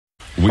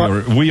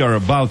We are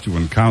about to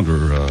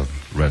encounter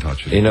Red Hot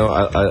Chili. You know,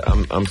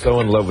 I'm so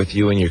in love with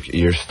you and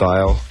your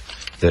style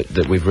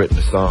that we've written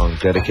a song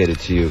dedicated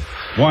to you.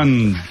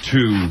 1,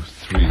 2,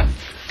 3,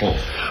 4.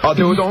 I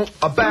do don't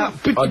about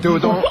I do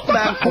don't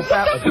about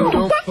I do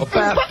don't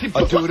about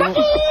I do don't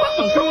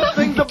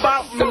things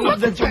about me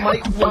that you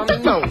might want to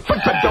know.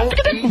 I don't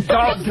eat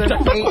dogs and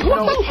ain't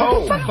no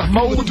hoe.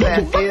 Mo that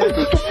is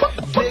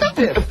dig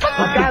this.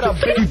 I got a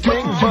big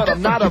thing, but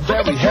I'm not a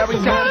very hairy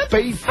man.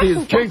 Face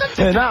is king,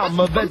 and I'm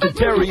a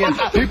vegetarian.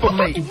 People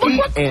may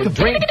eat and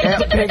drink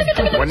at pigs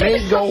when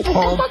they go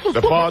home.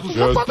 The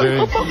butcher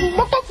thing.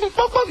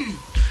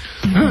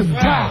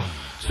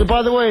 So,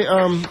 by the way,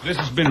 this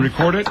has been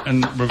recorded,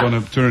 and we're going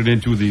to turn it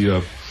into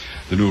the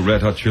new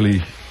Red Hot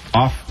Chili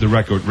off the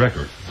record.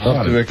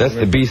 That's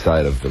the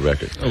B-side of the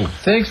record. Oh.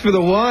 Thanks for the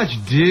watch,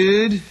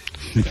 dude.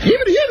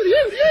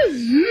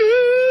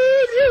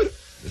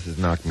 This is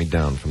Knock Me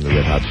Down from the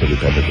Red Hot Chili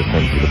Peppers, a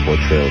sensitive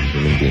portrayal of a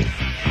human being.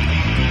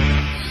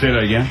 Say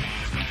that again.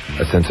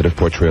 A sensitive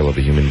portrayal of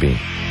a human being.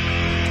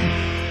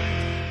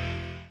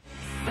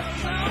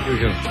 Here we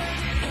go.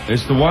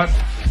 It's the what?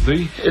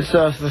 It's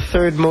the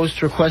third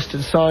most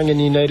requested song in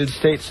the United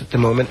States at the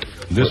moment.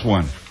 This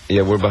one.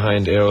 Yeah, we're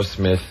behind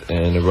Aerosmith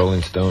and the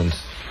Rolling Stones.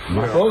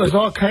 Well, there's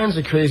all kinds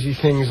of crazy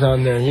things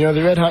on there. You know,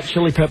 the Red Hot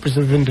Chili Peppers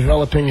have been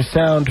developing a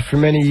sound for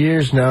many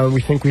years now, and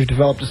we think we've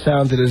developed a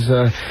sound that is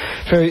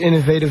very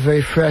innovative,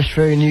 very fresh,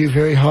 very new,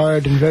 very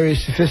hard, and very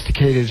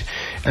sophisticated.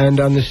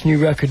 And on this new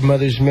record,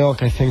 Mother's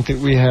Milk, I think that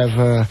we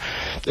have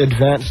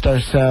advanced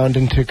our sound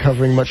into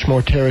covering much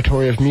more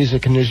territory of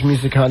music, and there's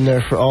music on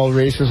there for all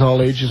races,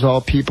 all ages, all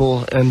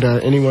people, and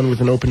anyone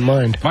with an open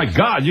mind. My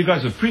God, you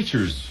guys are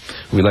preachers.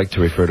 We like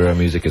to refer to our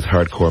music as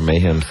hardcore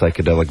mayhem,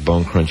 psychedelic,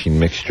 bone-crunching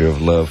mixture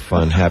of love,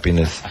 fun,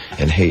 happiness,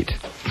 and hate.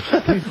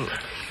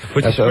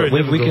 Which is very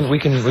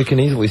we can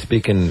easily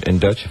speak in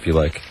Dutch if you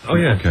like. Oh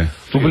yeah. Okay.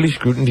 Doodly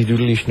scrootly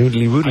doodly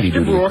schnoodly woodly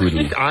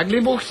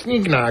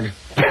doodly.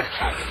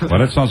 Well,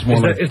 that sounds more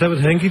like. Is that what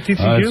Henky teaches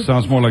you? It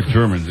sounds more like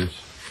German.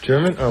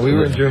 German? Oh, we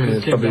were in Germany.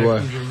 That's probably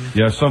why.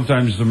 Yeah,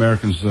 sometimes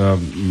Americans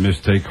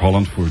mistake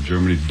Holland for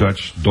Germany.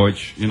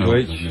 Deutsch, you know.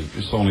 Deutsch.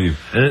 It's only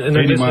and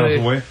 80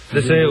 miles away.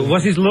 They say,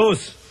 "Was is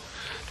los?"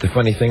 The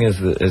funny thing is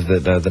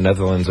that the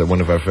Netherlands are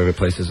one of our favorite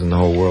places in the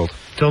whole world.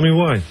 Tell me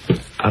why.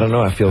 I don't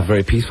know. I feel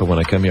very peaceful when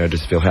I come here. I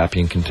just feel happy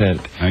and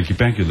content. Hanky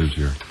Panky lives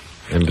here.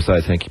 And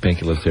besides, Hanky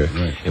Panky lives here.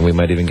 Right. And we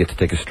might even get to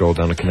take a stroll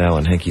down the canal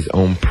on Hanky's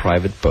own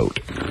private boat.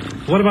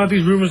 What about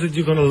these rumors that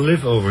you're going to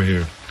live over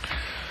here?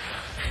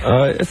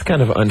 It's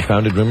kind of an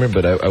unfounded rumor,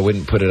 but I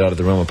wouldn't put it out of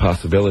the realm of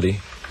possibility.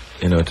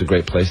 You know, it's a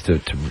great place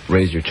to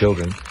raise your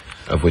children,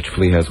 of which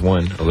Flea has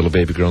one, a little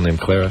baby girl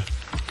named Clara.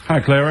 Hi,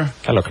 Clara.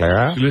 Hello,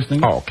 Clara. You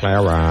listening? Oh,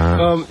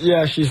 Clara.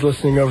 Yeah, she's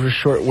listening over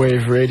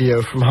shortwave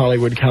radio from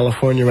Hollywood,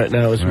 California right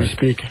now as we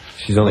speak.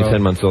 She's only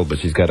 10 months old, but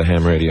she's got a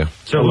ham radio.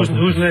 So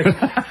who's next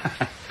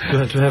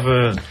to have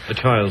a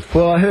child?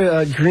 Well, I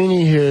hear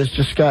Greenie here has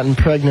just gotten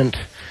pregnant,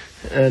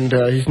 and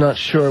he's not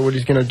sure what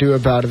he's going to do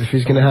about it. If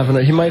he's going to have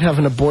he might have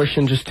an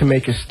abortion just to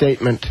make a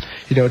statement,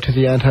 you know, to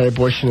the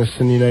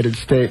anti-abortionists in the United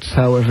States.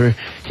 However,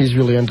 he's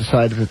really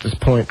undecided at this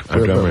point.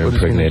 Our drummer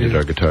impregnated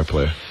our guitar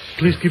player.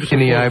 Please keep us in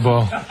the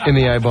eyeball. In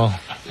the eyeball.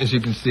 As you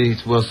can see,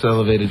 it's well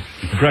elevated.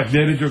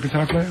 Impregnated your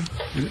guitar player?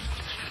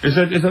 Is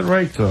that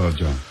right,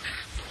 John?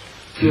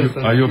 Yes,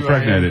 Are you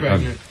impregnated?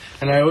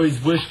 And I always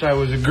wished I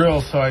was a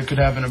girl so I could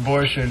have an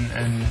abortion,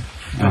 and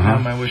now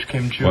my wish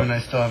came true, and I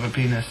still have a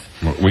penis.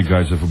 Well, we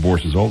guys have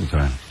abortions all the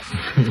time.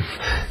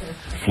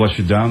 Flush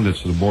it down,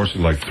 that's an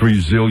abortion, like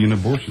 3 zillion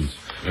abortions.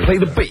 Play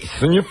the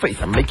bass in your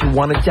face and make you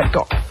want to jack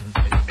off.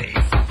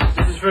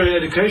 This is very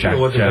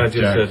educational, what the guy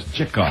just said.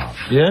 Check off.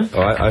 Yeah?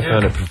 Oh, I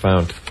found it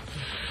profound.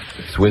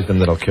 It's wisdom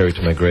that I'll carry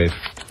to my grave.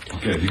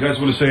 Okay, do you guys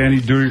want to say any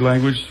dirty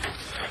language?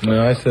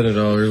 No, I said it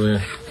all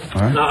earlier.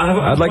 All right. No,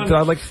 I'd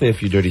like to say a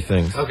few dirty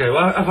things. Okay, well,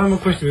 I have one more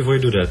question before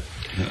you do that.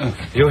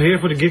 You're here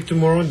for the gig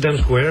tomorrow in Dam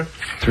Square?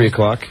 3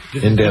 o'clock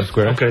in Dam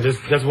Square. Okay,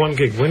 that's one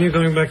gig. When are you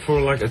going back for,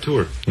 like, a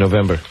tour?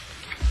 November.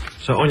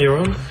 So on your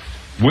own?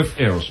 With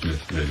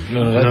Aerosmith, maybe.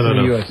 No, that's in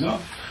the U.S. No.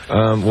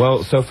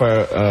 Well, so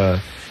far,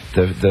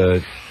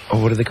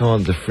 what do they call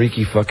them? The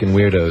freaky fucking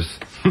weirdos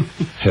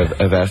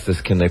have asked us,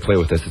 can they play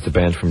with us? It's a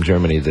band from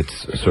Germany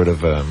that's sort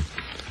of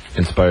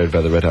inspired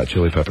by the Red Hot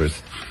Chili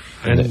Peppers.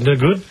 And they're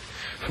good?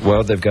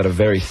 Well, they've got a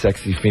very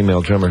sexy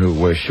female drummer who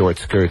wears short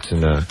skirts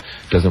and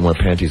doesn't wear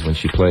panties when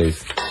she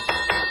plays.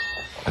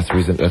 That's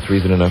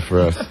reason enough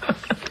for us.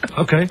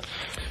 Okay.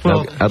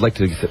 Well, now, I'd like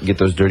to get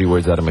those dirty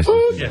words out of my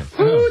system. Yeah.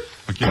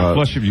 Okay,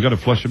 flush him. You got to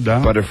flush him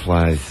down.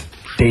 Butterflies,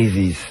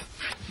 daisies,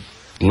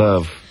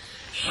 love,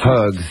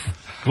 hugs,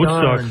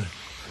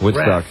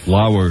 Woodstock,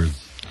 flowers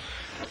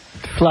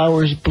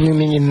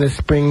blooming in the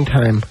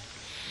springtime.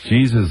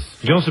 Jesus.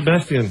 John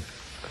Sebastian.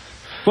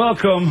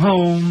 Welcome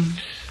home.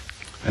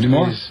 Any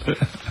more?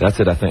 That's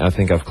it. I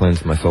think I've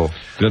cleansed my soul.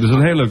 Dat is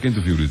een heel leuk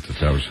interview dit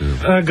trouwens.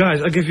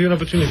 Guys, I give you an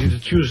opportunity to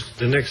choose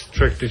the next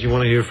track that you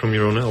want to hear from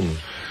your own album.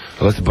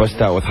 Let's bust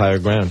out with Higher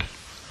Ground.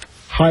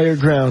 Higher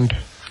Ground.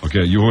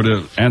 Okay, you heard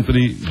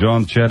Anthony,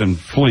 John, Chad, and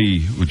Flea,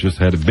 who just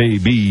had a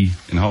baby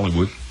in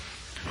Hollywood.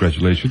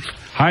 Congratulations.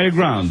 Higher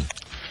Ground.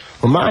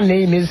 Well, my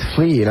name is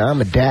Flea, and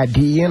I'm a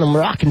daddy, and I'm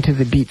rocking to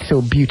the beat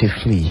so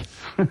beautifully.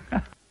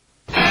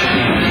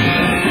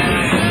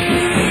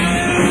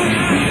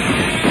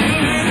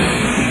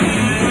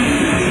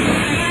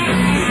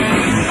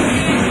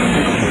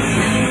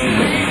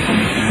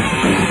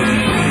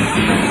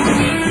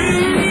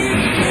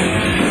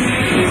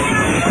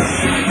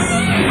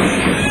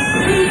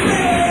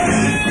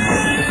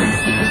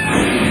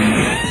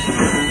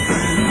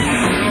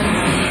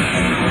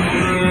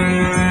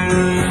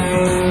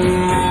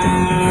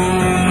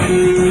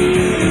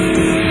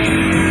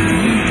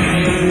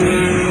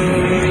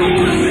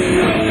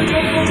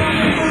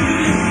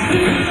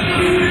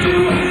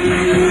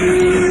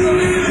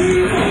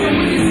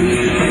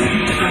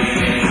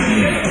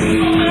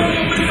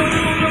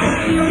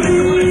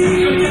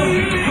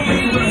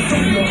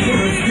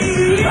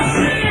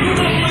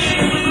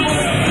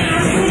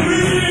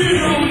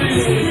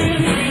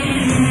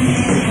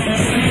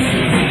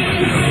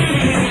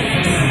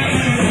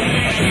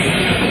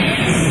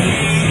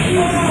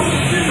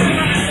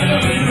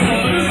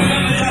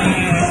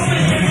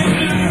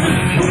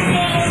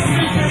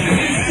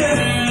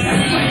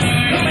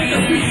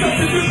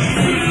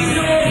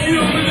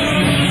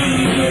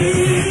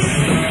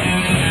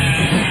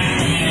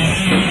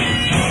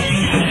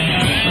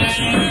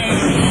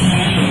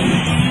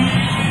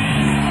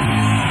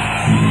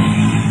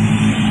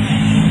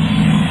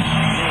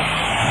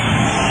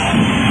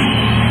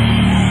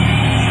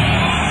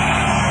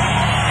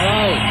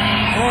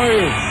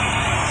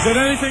 Got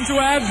anything to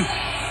add?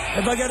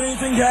 Have I got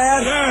anything to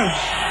add?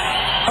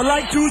 Yeah. I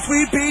like 2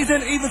 sweet peas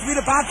and even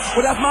sweeter pie.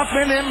 Well, that's my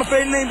friend and my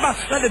friend named Bob.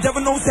 Like the devil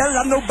knows hell,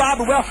 I'm no Bob.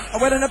 Well, I'm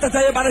well enough to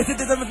tell you about it. Shit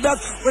that was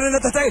best. Well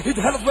enough to say he's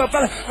a hell of a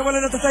fella. And well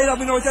enough to say that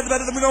we know each other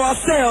better than we know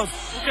ourselves.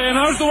 Okay, and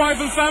how's the wife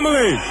and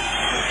family?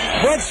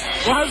 What?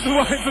 How's the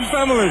wife and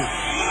family?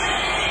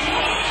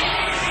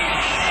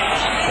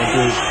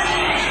 Okay.